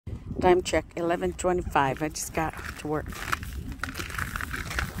Time check, 11:25. I just got to work.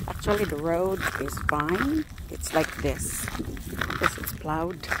 Actually, the road is fine. It's like this because it's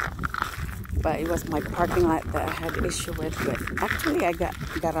plowed. But it was my parking lot that I had issue with. But actually, I got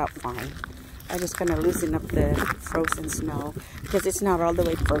out fine. I just kind of loosened up the frozen snow because it's not all the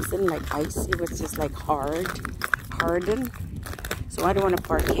way frozen like ice. It was just like hardened. So I don't want to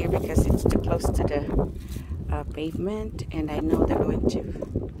park here because it's too close to the pavement, and I know they're going to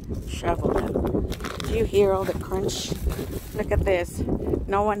shovel them. Do you hear all the crunch? Look at this.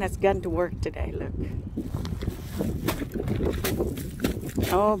 No one has gone to work today. Look.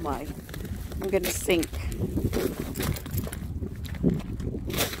 Oh my. I'm going to sink.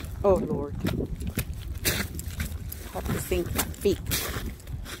 Oh Lord. I have to sink my feet.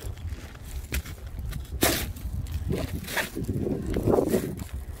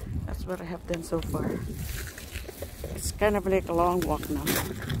 That's what I have done so far. It's kind of like a long walk now.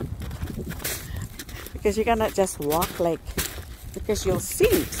 Because you cannot just walk like, because you'll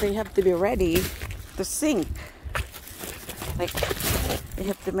sink. So you have to be ready to sink. Like, you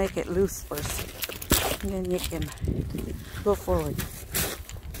have to make it loose first. And then you can go forward.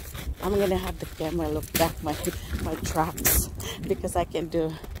 I'm going to have the camera look back my tracks. Because I can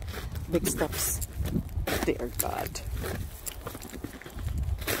do big steps. Dear God.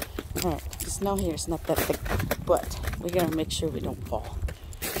 Alright, the snow here is not that thick. But we're going to make sure we don't fall.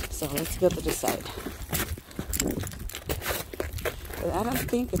 So let's go to the side. But I don't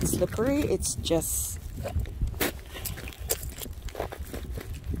think it's slippery. It's just...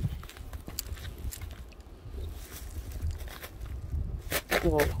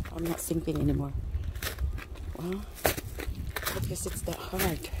 Whoa, I'm not sinking anymore. Well, because it's that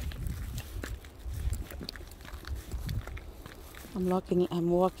hard. I'm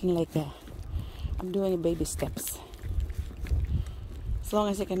walking like I'm doing baby steps. As long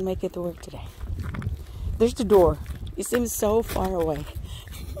as I can make it to work today. There's the door. It seems so far away.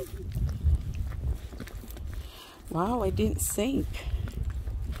 Wow, I didn't sink.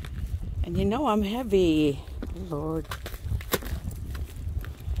 And you know I'm heavy. Lord.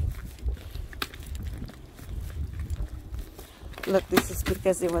 Look, this is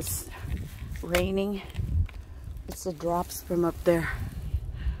because it was raining. It's the drops from up there.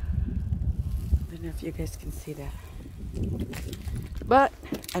 I don't know if you guys can see that. But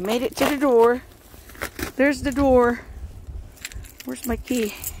I made it to the door. There's the door. Where's my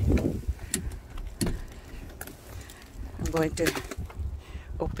key? I'm going to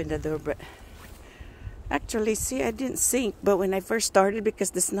open the door, but actually, see, I didn't sink. But when I first started,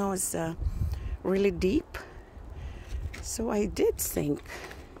 because the snow is really deep, so I did sink.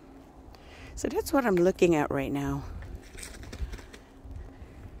 So that's what I'm looking at right now.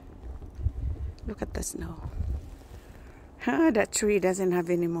 Look at the snow. That tree doesn't have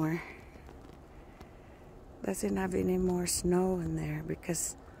any more. Doesn't have any more snow in there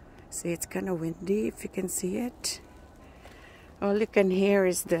because, see, it's kind of windy if you can see it. All you can hear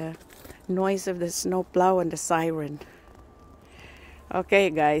is the noise of the snow plow and the siren. Okay,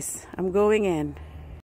 guys, I'm going in.